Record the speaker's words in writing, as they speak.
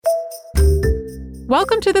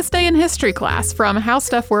Welcome to This Day in History class from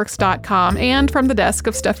HowStuffWorks.com and from the desk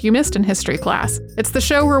of Stuff You Missed in History class. It's the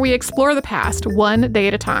show where we explore the past one day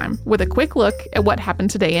at a time with a quick look at what happened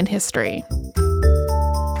today in history.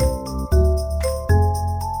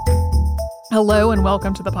 Hello and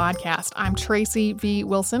welcome to the podcast. I'm Tracy V.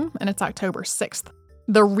 Wilson, and it's October 6th.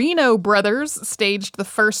 The Reno brothers staged the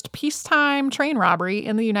first peacetime train robbery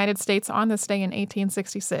in the United States on this day in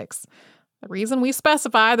 1866. The reason we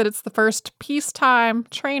specify that it's the first peacetime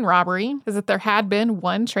train robbery is that there had been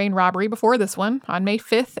one train robbery before this one on May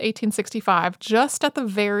 5th, 1865, just at the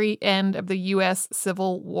very end of the U.S.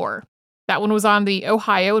 Civil War. That one was on the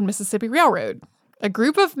Ohio and Mississippi Railroad. A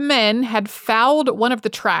group of men had fouled one of the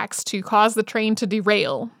tracks to cause the train to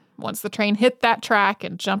derail. Once the train hit that track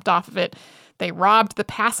and jumped off of it, they robbed the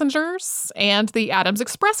passengers and the Adams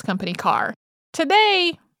Express Company car.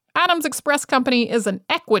 Today, Adams Express Company is an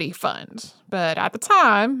equity fund, but at the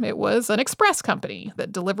time, it was an express company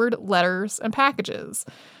that delivered letters and packages.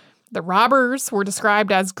 The robbers were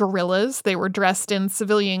described as guerrillas. They were dressed in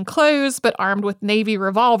civilian clothes, but armed with Navy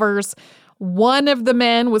revolvers. One of the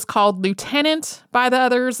men was called lieutenant by the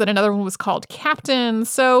others, and another one was called captain.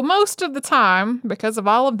 So most of the time, because of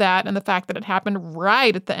all of that and the fact that it happened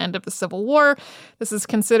right at the end of the Civil War, this is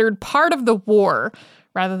considered part of the war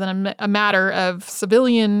rather than a matter of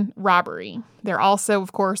civilian robbery. There also,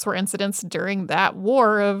 of course, were incidents during that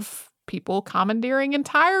war of people commandeering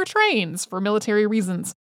entire trains for military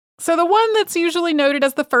reasons. So the one that's usually noted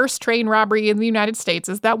as the first train robbery in the United States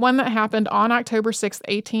is that one that happened on October 6,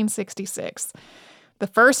 1866. The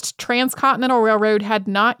first transcontinental railroad had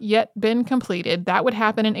not yet been completed. That would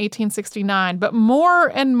happen in 1869, but more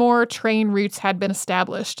and more train routes had been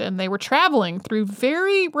established, and they were traveling through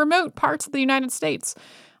very remote parts of the United States.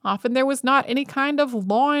 Often there was not any kind of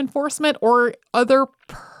law enforcement or other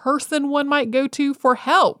person one might go to for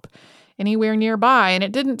help anywhere nearby, and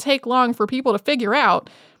it didn't take long for people to figure out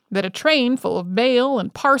that a train full of mail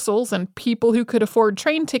and parcels and people who could afford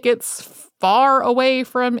train tickets far away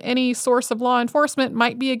from any source of law enforcement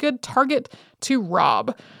might be a good target to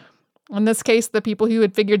rob. In this case, the people who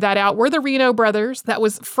had figured that out were the Reno brothers. That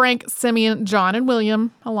was Frank, Simeon, John, and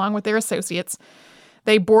William, along with their associates.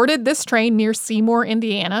 They boarded this train near Seymour,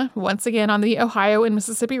 Indiana, once again on the Ohio and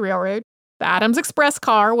Mississippi Railroad. The Adams Express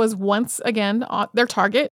car was once again their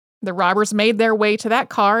target. The robbers made their way to that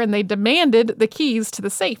car and they demanded the keys to the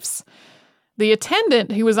safes. The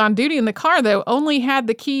attendant who was on duty in the car, though, only had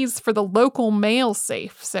the keys for the local mail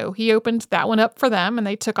safe, so he opened that one up for them and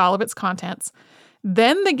they took all of its contents.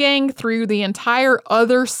 Then the gang threw the entire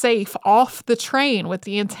other safe off the train with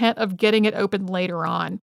the intent of getting it opened later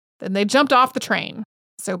on. Then they jumped off the train.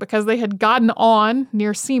 So because they had gotten on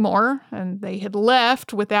near Seymour and they had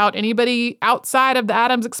left without anybody outside of the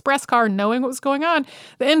Adams Express car knowing what was going on,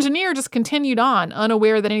 the engineer just continued on,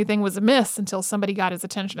 unaware that anything was amiss until somebody got his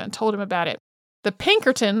attention and told him about it. The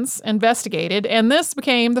Pinkertons investigated, and this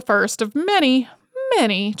became the first of many,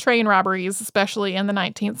 many train robberies, especially in the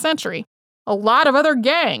 19th century. A lot of other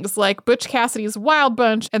gangs, like Butch Cassidy's Wild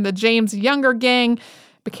Bunch and the James Younger Gang,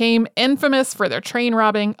 became infamous for their train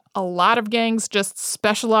robbing. A lot of gangs just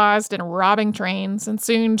specialized in robbing trains, and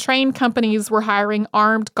soon train companies were hiring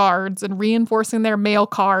armed guards and reinforcing their mail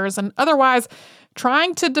cars and otherwise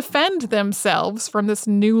trying to defend themselves from this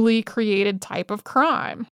newly created type of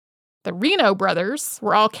crime. The Reno brothers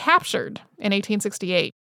were all captured in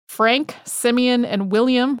 1868. Frank, Simeon, and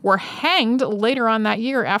William were hanged later on that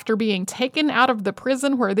year after being taken out of the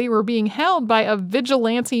prison where they were being held by a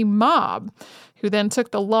vigilante mob, who then took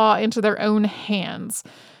the law into their own hands.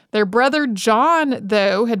 Their brother John,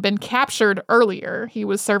 though, had been captured earlier. He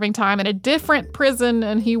was serving time in a different prison,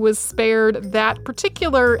 and he was spared that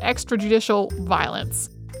particular extrajudicial violence.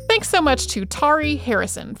 Thanks so much to Tari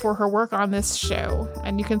Harrison for her work on this show.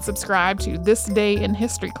 And you can subscribe to This Day in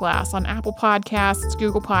History class on Apple Podcasts,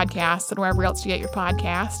 Google Podcasts, and wherever else you get your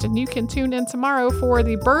podcast. And you can tune in tomorrow for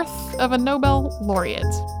the birth of a Nobel laureate.